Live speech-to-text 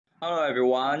Hello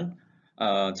everyone.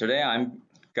 Today I'm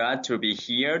glad to be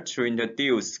here to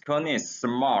introduce Korenix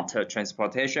Smart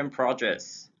Transportation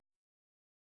projects.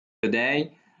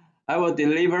 Today, I will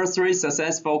deliver 3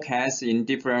 successful cases in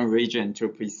different regions to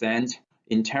present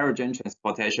intelligent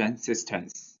transportation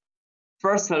systems.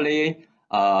 Firstly,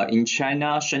 in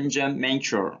China, Shenzhen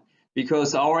Metro,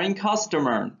 because our end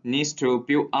customer needs to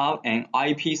build up an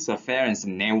IP surveillance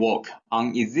network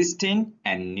on existing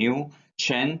and new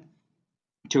chain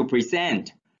to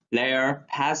present their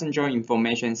passenger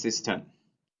information system.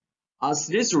 As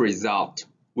this result,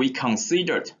 we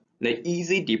considered the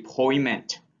easy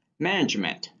deployment,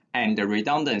 management, and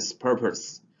redundancy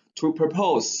purpose to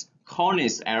propose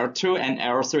Korenix L2 and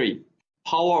L3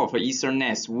 power of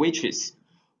Ethernet switches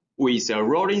with a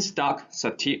rolling stock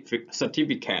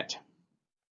certificate.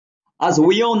 As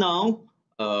we all know,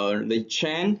 the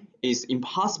chain is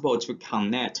impossible to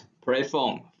connect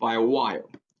platform via wire.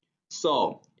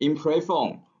 So, in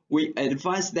platform, we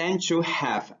advise them to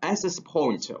have access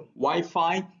point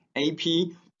Wi-Fi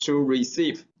AP to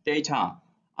receive data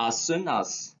as soon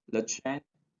as the chain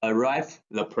arrives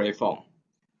the platform.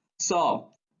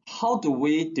 So, how do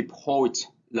we deploy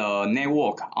the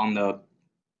network on the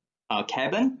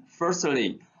cabin?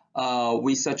 Firstly,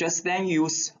 we suggest them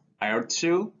use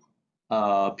L2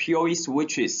 PoE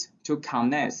switches to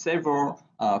connect several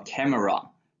cameras.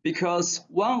 Because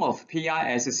one of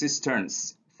PIS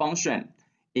system's function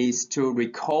is to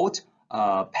record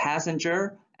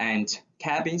passenger and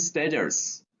cabin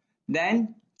status,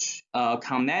 then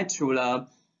connect to the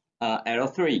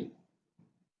L3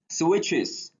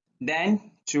 switches, then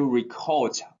to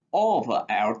record all of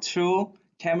L2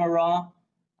 camera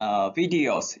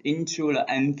videos into the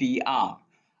NVR.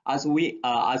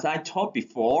 As I told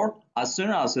before, as soon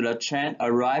as the chain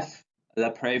arrives the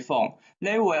platform,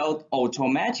 they will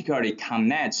automatically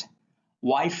connect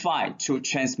Wi-Fi to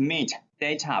transmit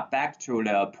data back to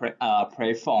the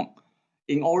platform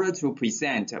in order to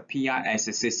present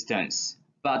PIS systems.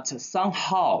 But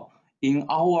somehow in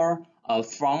our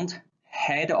front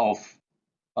head of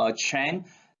chain,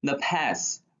 the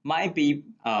path might be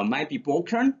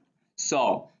broken.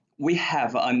 So we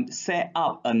have set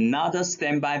up another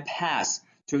standby path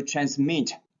to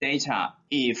transmit data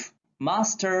if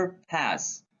master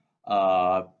path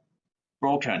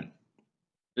broken.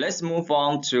 Let's move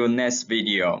on to next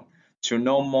video to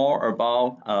know more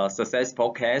about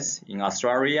successful case in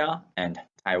Australia and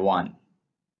Taiwan.